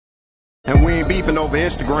And we ain't beefing over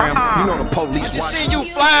Instagram. You know the police just watching. seen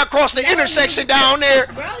you fly across the intersection down there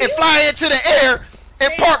and fly into the air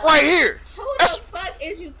and park right here. Who the fuck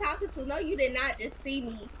is you talking to? No, you did not just see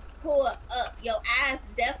me pull up. Your ass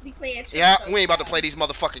definitely playing tricks. Yeah, we ain't about to play these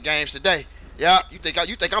motherfucking games today. Yeah, you think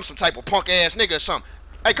I'm some type of punk ass nigga or something?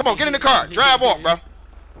 Hey, come on, get in the car, drive off, bro.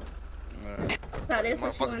 So this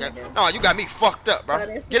what you wanna do? No, you got me fucked up, bro.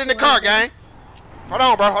 Get in the car, gang. Hold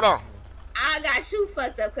on, bro. Hold on. I got you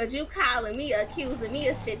fucked up because you calling me, accusing me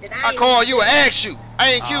of shit that I ain't. I called you and asked you.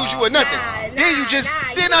 I ain't accused you of nothing.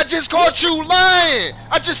 Then I just caught you lying.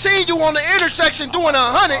 I just seen you on the intersection doing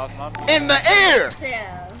 100 in the air.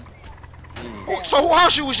 So who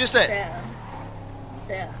house you was just at?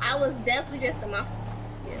 I was definitely just in my.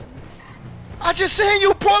 I just seen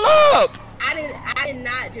you pull up. I did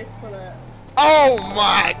not just pull up. Oh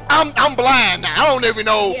my! I'm blind now. I don't even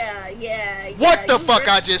know. Yeah. What the fuck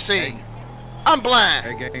I just seen? I'm blind.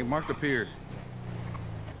 Hey, gang, mark the pier.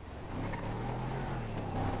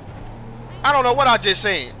 I don't know what I just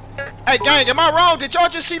seen. Hey, gang, am I wrong? Did y'all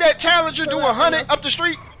just see that Challenger do 100 up the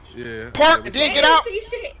street? Yeah. Park and then get out?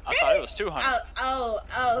 I thought it was 200. Oh,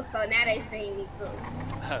 so now they seen me too.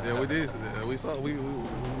 Yeah, we did. We saw. We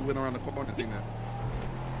went around the corner and seen that.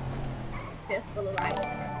 Just full of lights.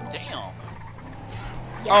 Damn.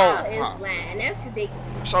 Y'all is lying. That's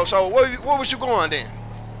ridiculous. So where was you going then?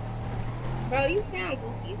 Bro, you sound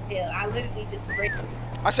goofy as hell. I literally just sprayed you.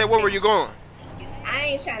 I said, where were you going? I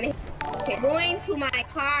ain't trying to going to my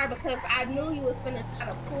car because I knew you was finna try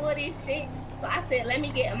to pull this shit. So I said, let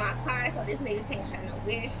me get in my car so this nigga can't try no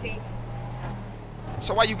weird shit.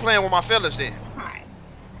 So why you playing with my feelings then? Alright.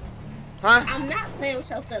 Huh? I'm not playing with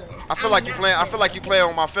your feelings. I feel like you playing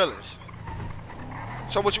with my feelings.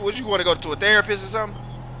 So what you want to go to a therapist or something?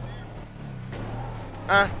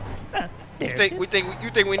 Huh? You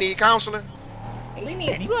think we need counseling? We need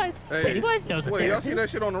Pennywise knows a Wait, y'all see that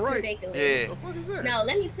shit on the right? ridiculous. Yeah. What the fuck is that? No,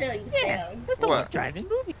 let me tell you, Yeah, that's the one driving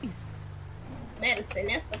movies. medicine.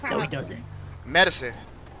 That's the problem. No, he doesn't. Medicine.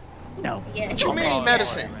 No. Yeah. What you mean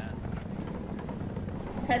medicine?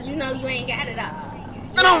 Cause you know you ain't got it all.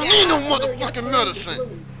 I don't need no motherfucking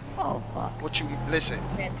medicine. Oh fuck. What you listen?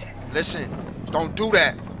 Don't do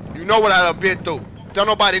that. You know what I've been through. Don't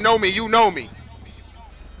nobody know me. You know me.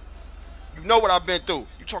 You know what I've been through.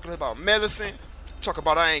 You talking about medicine? Talk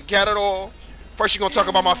about I ain't got it all. First you gonna talk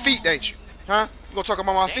about my feet, ain't you? Huh? You gonna talk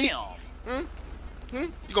about my feet? You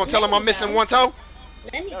gonna tell them I'm missing one toe?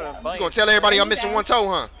 Let me go. You gonna tell everybody I'm missing one toe,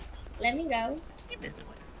 huh? Let me go. You missing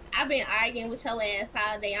one. I've been arguing with your ass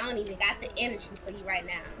all day. I don't even got the energy for you right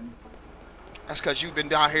now. That's cause you've been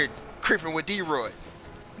down here creeping with D-Roy.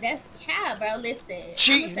 That's cow, bro. Listen.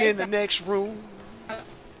 Cheating in the next room.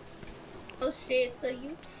 Oh shit to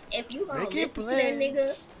you. If you gonna listen to that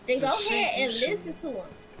nigga, then go ahead and listen to him.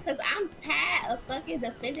 Cause I'm tired of fucking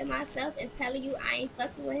defending myself and telling you I ain't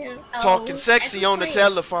fucking with him. Talking sexy on the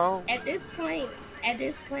telephone. At this point, I'm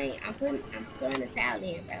throwing the towel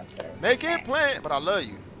in, bro. Make it plain, but I love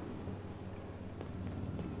you.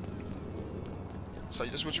 So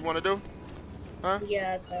this what you want to do? Huh?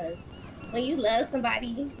 Yeah, cause when you love somebody,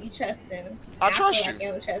 you trust them. I trust you. Like you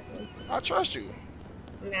don't trust them. I trust you.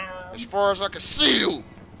 No. As far as I can see you.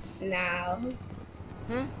 No.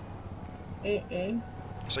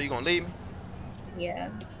 So you gonna leave me? Yeah.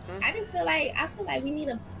 I feel like we need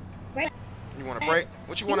a break. You want a break?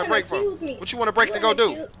 What you want to break from? What you want to break to go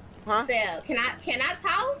do? Huh? Sal, can I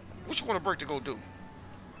talk? What you want to break to go do?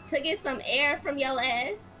 To get some air from your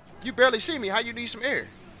ass. You barely see me. How you need some air?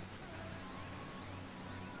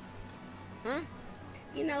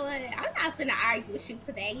 You know what? I'm not finna argue with you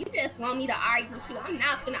today. You just want me to argue with you. I'm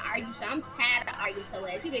not finna argue with you. I'm tired of arguing with your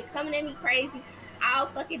ass. You been coming at me crazy all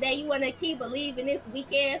fucking day. You wanna keep believing this weak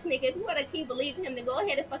ass nigga. If you wanna keep believing him, then go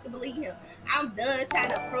ahead and fucking believe him. I'm done trying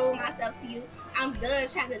to prove myself to you. I'm done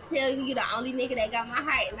trying to tell you you're the only nigga that got my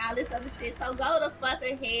heart and all this other shit. So go the fuck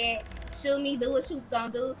ahead. Shoot me, do what you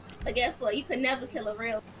gonna do. But guess what? You could never kill a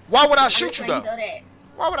real. Why would I shoot you though? You know that.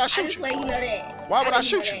 Why would I shoot you? I just let you know that. Why would I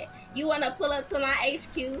shoot you? You wanna pull up to my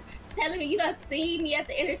HQ, telling me you done see me at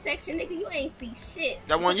the intersection, nigga? You ain't see shit.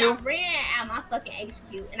 That one you? I ran out my fucking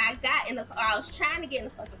HQ and I got in the car. I was trying to get in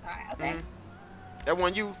the fucking car. Okay. That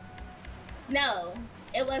one you? No,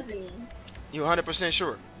 it wasn't me. You 100%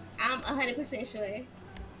 sure? I'm 100% sure.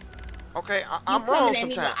 Okay, I'm wrong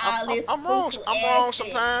sometimes. I'm wrong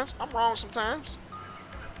sometimes. I'm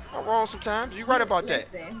wrong sometimes. You right about that.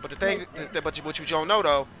 But the thing, but what you don't know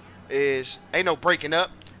though, is ain't no breaking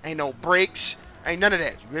up, ain't no breaks, ain't none of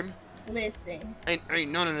that. You hear me? Listen.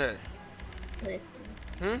 Ain't none of that.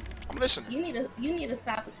 Listen. I'm listening. You need to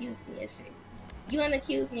stop accusing me of shit. You wanna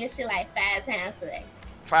accuse me of shit like 5 times today.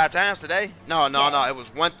 5 times today? No. It was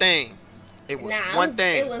one thing. It was one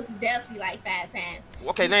thing. It was definitely like 5 times.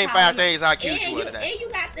 Okay, name 5 things I accused you of today. And you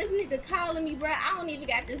got this nigga calling me, bro. I don't even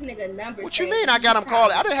got this nigga number. What you mean I got him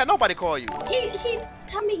calling? I didn't have nobody call you. He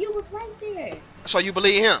told me you was right there. So you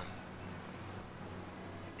believe him?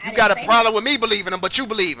 You got a problem with me believing him, but you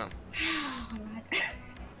believe him. Oh my God.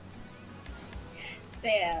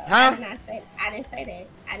 Still, huh? I didn't say that.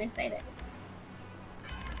 I didn't say that.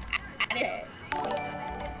 I didn't.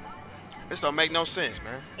 This don't make no sense,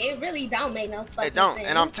 man. It really don't make no fucking sense. It don't,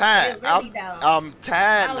 and I'm tired. It really don't. I'm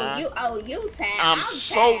tired now. You tired. I'm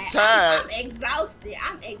so tired. I'm exhausted.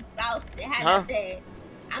 How about that?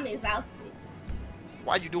 I'm exhausted.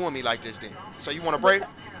 Why you doing me like this then? So you want to break?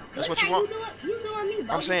 That's what you want? You doing me,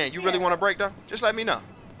 both. I'm saying, you really want to break though? Just let me know.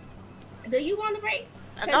 Do you want to break?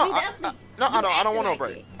 No, I don't want no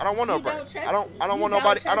break. I don't want no break. I don't want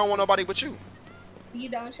nobody. I don't want nobody but you. You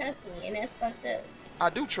don't trust me, and that's fucked up. I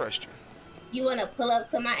do trust you. You want to pull up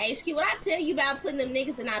to my HQ? What I tell you about putting them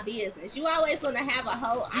niggas in our business? You always want to have a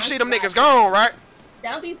whole. You see them niggas gone, right?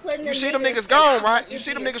 Don't be putting them. You see them niggas gone, right? You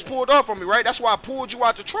see them niggas pulled off on me, right? That's why I pulled you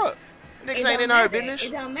out the truck. Niggas ain't in our business.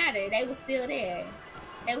 It don't matter. They was still there.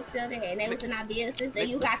 They was still there, and they was in our business. And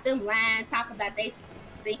you got them lying, talk about they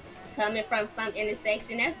coming from some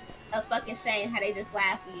intersection. That's a fucking shame how they just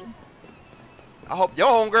lie for you. I hope your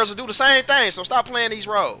homegirls will do the same thing, so stop playing these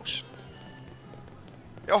roles.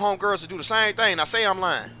 Your homegirls will do the same thing. Now say I'm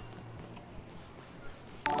lying.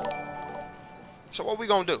 So what we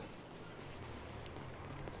gonna do?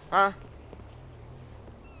 Huh?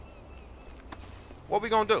 What we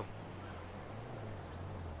gonna do?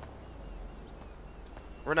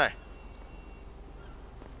 Renee.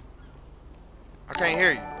 I can't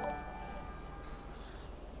hear you.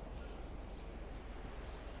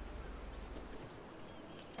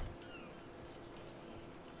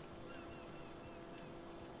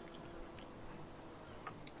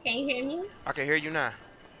 Can you hear me? I can hear you now.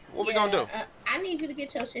 What we gonna do? I need you to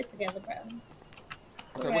get your shit together, bro.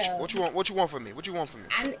 Okay, what you want? What you want from me? What you want from me?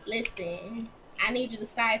 Listen. I need you to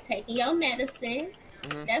start taking your medicine.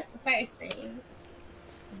 That's the first thing.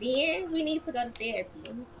 Then we need to go to therapy,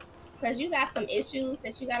 cause you got some issues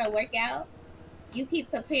that you gotta work out. You keep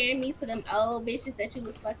comparing me to them old bitches that you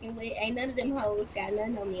was fucking with. Ain't none of them hoes got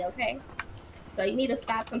nothing on me, okay? So you need to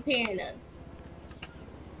stop comparing us.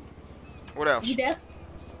 What else?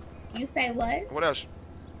 You say what? What else?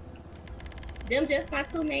 Them just my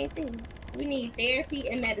 2 main things. We need therapy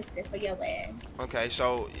and medicine for your ass. Okay,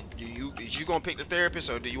 so is you gonna pick the therapist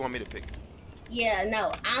or do you want me to pick it? Yeah,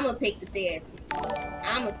 no, I'ma pick the therapist.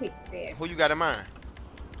 I'ma pick the therapist. Who you got in mind?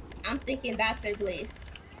 I'm thinking Dr. Bliss.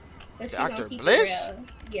 But she Dr. gonna keep Bliss? it real.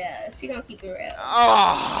 Yeah, she gonna keep it real.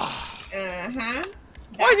 Oh. Uh-huh.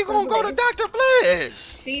 Why you gonna go to Dr.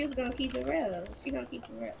 Bliss? She's gonna keep it real. She gonna keep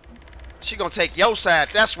it real. She gonna take your side.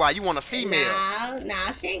 That's why you want a female.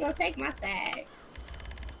 Nah, she ain't gonna take my side.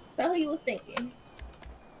 So who you was thinking?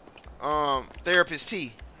 Therapist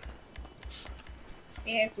T.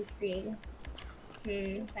 Therapist T.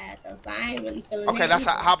 Sad though. So I ain't really feeling. Okay, that's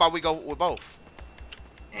how about we go with both?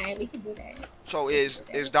 Alright, we can do that. So is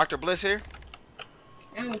Dr. Bliss here?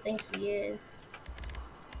 I don't think she is.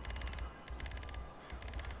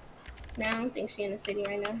 No, I don't think she in the city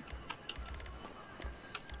right now.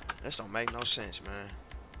 This don't make no sense, man.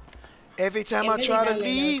 Every time I try to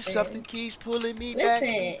leave, something keeps pulling me back.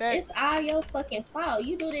 Listen, it's all your fucking fault.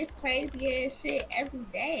 You do this crazy ass shit every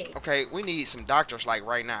day. Okay, we need some doctors like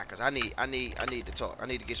right now, cause I need to talk. I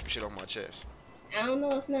need to get some shit on my chest. I don't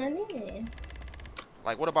know if none in.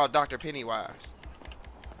 Like, what about Dr. Pennywise?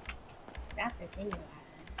 Dr. Pennywise.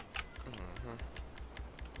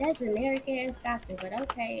 That generic ass doctor, but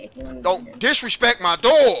okay, if you want to. Don't disrespect my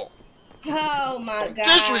dog. Oh my God.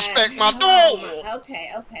 Disrespect my dog.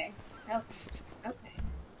 Okay.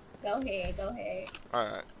 Go ahead.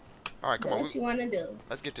 All right, come on. What you want to do?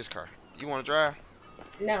 Let's get this car. You want to drive?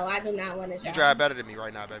 No, I do not want to drive. You drive better than me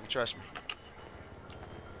right now, baby. Trust me.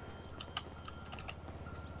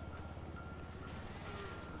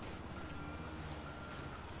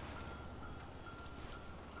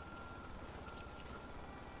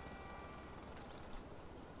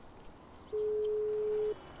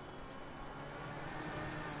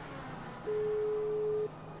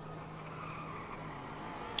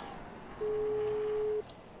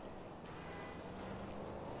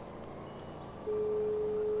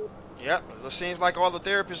 Yep, it seems like all the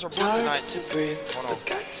therapists are booked tonight. To breathe, hold on. but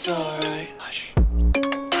that's alright. Hush.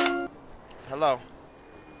 Hello.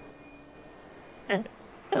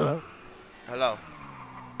 Hello. Hello.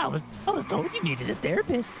 I was told you needed a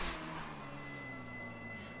therapist.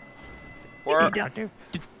 Where? Hey,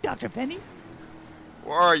 Dr. Penny?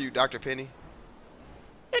 Where are you, Dr. Penny?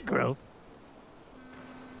 At Grove.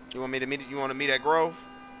 You want me to meet? You want to meet at Grove?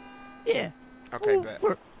 Yeah. Okay, Ooh, bet.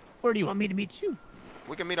 Where do you want me to meet you?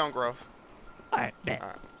 We can meet on Grove. All right, bet. All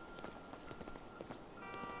right.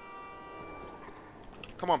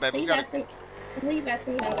 Come on, baby. Who We you got best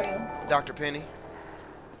to meet on Grove? Dr. Penny.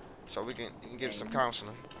 So you can get some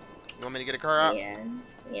counseling. You want me to get a car out? Yeah.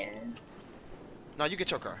 Yeah. No, you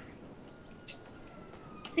get your car.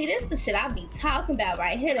 See, this the shit I be talking about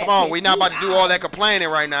right here. Come on, we not about to do all that complaining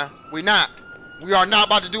right now. We not. We are not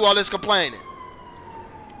about to do all this complaining.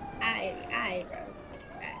 Alright, bro. Alright.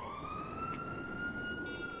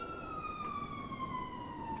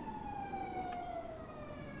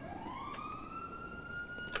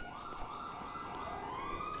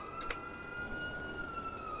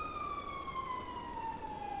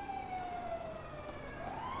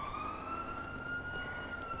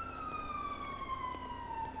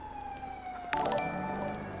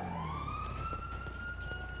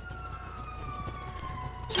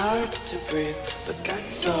 It's hard to breathe, but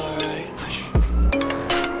that's alright. Hush.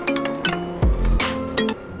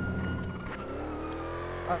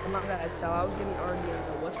 I'm not gonna tell. I was getting argued.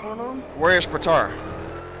 What's going on? Where's Pratar?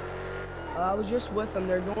 I was just with them.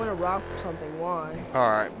 They're going to rock something. Why? All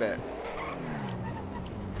right, bet.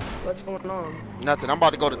 What's going on? Nothing. I'm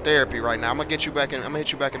about to go to therapy right now. I'm gonna get you back in. I'm gonna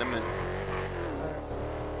hit you back in a minute.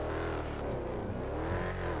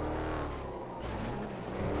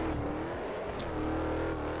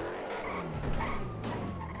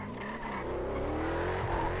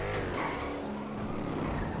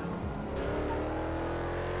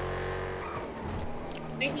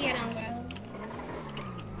 Where he at on Grove?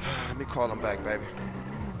 Let me call him back, baby.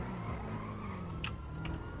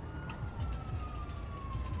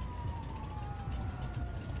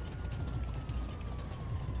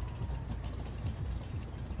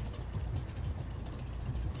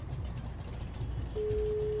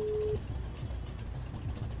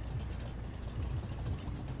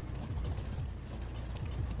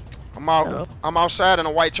 Hello? I'm outside in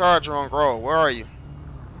a white Charger on Grove. Where are you?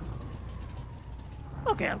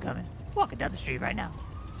 Okay, I'm coming. Walking down the street right now.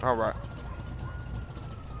 All right.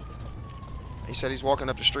 He said he's walking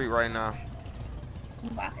up the street right now.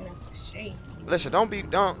 I'm walking up the street. Listen,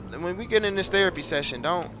 when we get in this therapy session,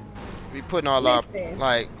 don't be putting all up, Listen.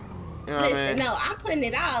 like, you know what I mean? No, I'm putting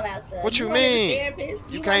it all out there. What you wanted a mean? therapist,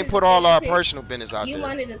 You can't wanted put a all our therapist, personal business out You there.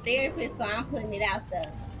 wanted a therapist, so I'm putting it out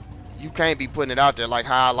there. You can't be putting it out there like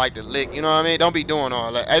how I like to lick, you know what I mean? Don't be doing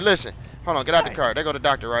all that. Hey, listen, hold on, get out the car. There go the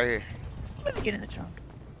doctor right here. Let me get in the trunk.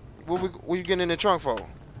 What you getting in the trunk for?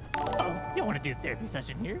 Oh, you don't want to do a therapy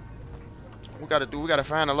session here? We gotta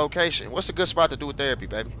find a location. What's a good spot to do a therapy,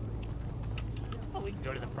 baby? Oh, we can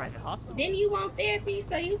go to the private hospital. Then you want therapy,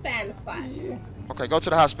 so you find a spot. Okay, go to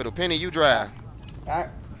the hospital. Penny, you drive. I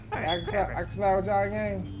can slide with y'all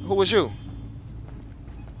again. Who was you?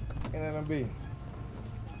 NNB.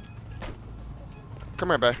 Come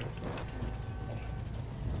here, babe.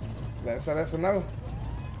 So that's a no?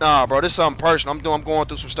 Nah, bro, this is something personal. I'm going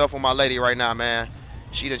through some stuff with my lady right now, man.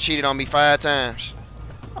 She done cheated on me 5 times.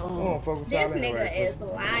 We don't fuck with This y'all nigga anyway. is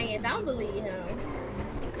lying. Don't believe him.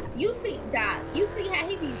 You see, Doc. You see how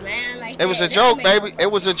he be lying like that? It was a That joke, don't make baby. no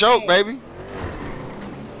It was a fucking joke, sense. baby.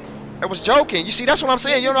 It was joking. You see, that's what I'm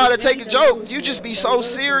saying. You don't know how to take a joke. You just be so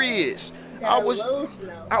serious. I was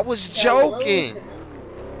joking. Delusional.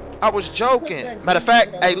 I was joking. Matter of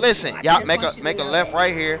fact, hey, listen, y'all make a left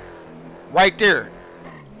right here, right there.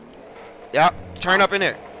 Yep, turn up in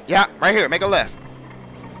there. Yeah, right here. Make a left.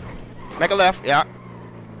 Make a left. Yeah.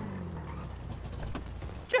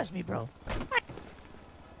 Trust me, bro.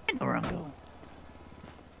 I know where I'm going.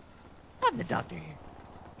 I'm the doctor here.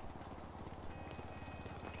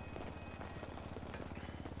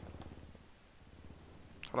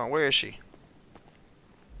 Hold on. Where is she?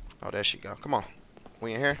 Oh, there she go. Come on.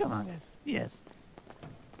 We in here? Come on, guys. Yes.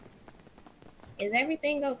 Is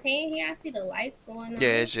everything okay in here? I see the lights going on. Yeah,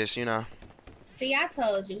 it's just, you know. See, I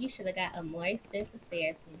told you we should have got a more expensive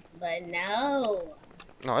therapist, but no.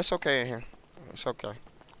 No, it's okay in here. It's okay.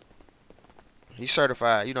 He's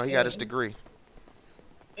certified. You know, he got his degree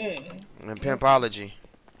in pimpology.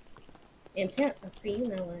 In pimp, see, you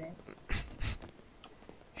know what?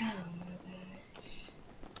 Oh my gosh.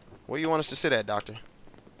 Where do you want us to sit at, doctor?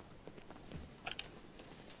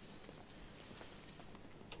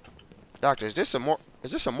 Doctor, is this a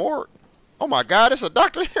more? Oh my God, it's a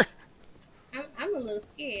doctor here. I'm a little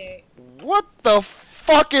scared. What the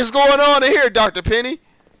fuck is going on in here, Dr. Penny?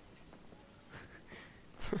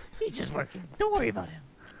 He's just working. Don't worry about him.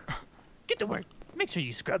 Get to work. Make sure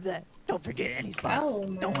you scrub that. Don't forget any spots. Oh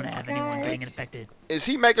my Don't want to have anyone gosh. getting infected. Is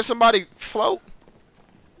he making somebody float?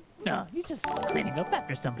 No, he's just cleaning up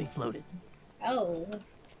after somebody floated. Oh.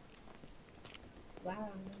 Wow.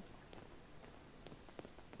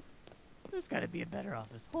 There's gotta be a better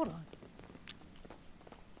office. Hold on.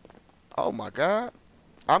 Oh my God.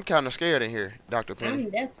 I'm kind of scared in here, Dr. Penny. I'm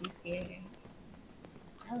definitely scared.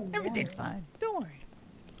 Oh, Everything's no. fine. Don't worry.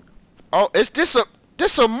 Oh, it's this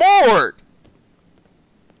a morgue.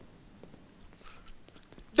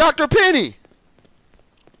 Dr. Penny.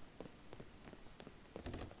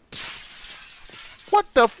 What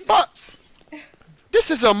the fuck?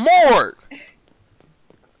 This is a morgue.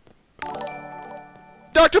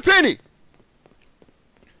 Dr. Penny.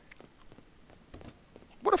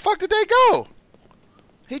 Where the fuck did they go?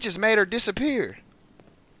 He just made her disappear.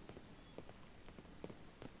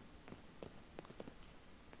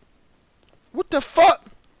 What the fuck?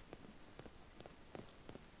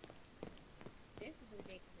 This is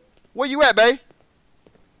ridiculous. Where you at, babe?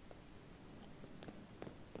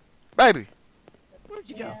 Baby. Where'd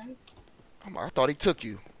you go? Oh my, I thought he took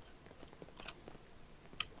you.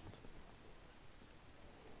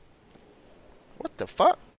 What the fuck?